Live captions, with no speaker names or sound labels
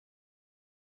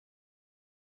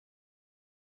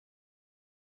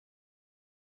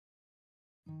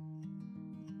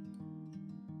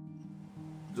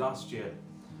last year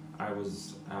I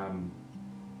was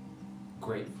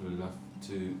grateful enough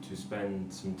to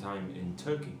spend some time in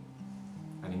Turkey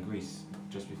and in Greece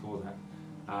just before that.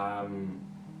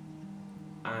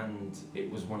 And it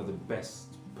was one of the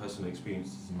best personal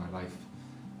experiences in my life.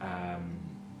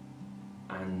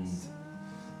 And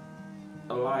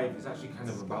Alive is actually kind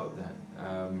of about that.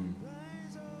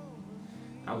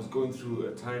 I was going through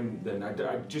a time then,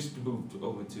 I just moved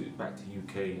over back to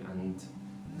UK and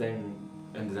then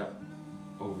ended up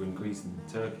over in Greece and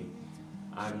Turkey.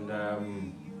 And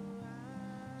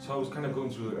so I was kind of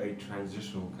going through a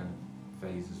transitional kind of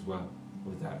phase as well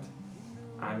with that.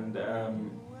 And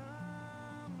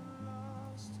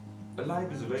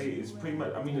Alive is pretty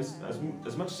much, I mean, as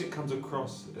much as it comes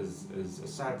across as a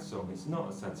sad song, it's not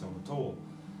a sad song at all.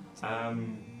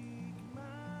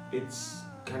 It's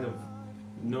kind of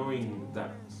knowing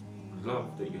that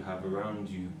love that you have around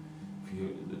you, for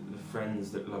the friends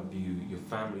that love you, your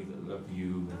family that love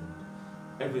you, and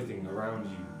everything around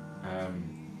you,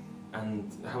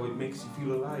 and how it makes you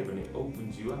feel alive and it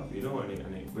opens you up, you know, and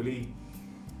it really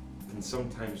can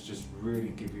sometimes just really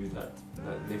give you that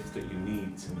lift that you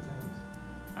need sometimes.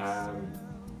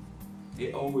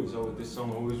 This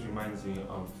song always reminds me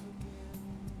of,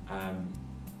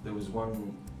 there was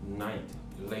one night,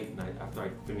 late night, after I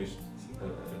finished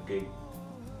a gig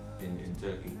in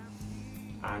Turkey,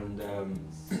 and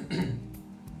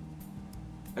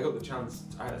I got the chance,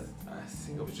 I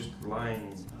think I was just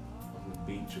lying on the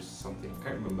beach or something, I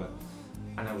can't remember,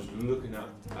 and I was looking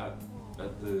up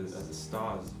at the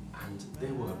stars, and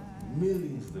there were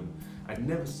millions of them. I'd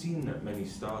never seen that many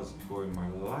stars before in my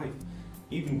life,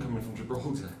 even coming from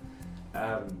Gibraltar.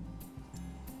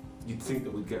 You'd think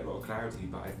that we'd get a lot of clarity,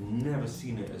 but I'd never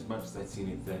seen it as much as I'd seen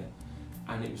it there.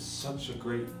 And it was such a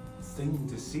great thing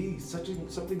to see,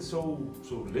 something so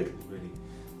little really,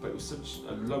 but it was such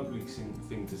a lovely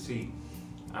thing to see.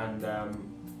 And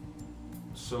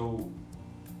so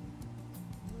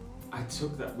I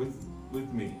took that with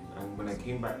me, and when I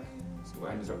came back,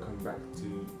 I ended up coming back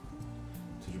to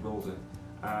Gibraltar,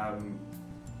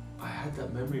 I had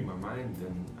that memory in my mind,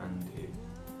 and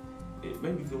it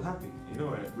made me feel happy, you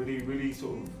know, and it really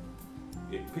sort of,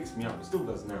 it picks me up, it still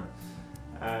does now.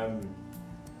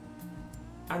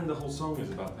 And the whole song is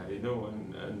about that, you know,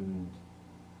 and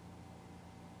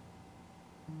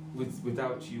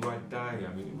without you I'd die.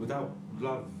 I mean, without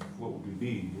love, what would we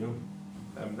be, you know?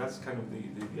 That's kind of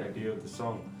the idea of the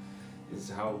song, is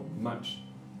how much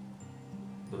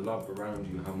the love around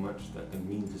you, how much that can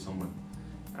mean to someone,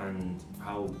 and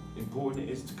how important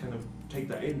it is to kind of take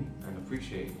that in and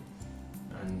appreciate it,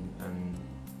 and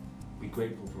be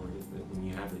grateful for it when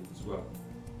you have it as well.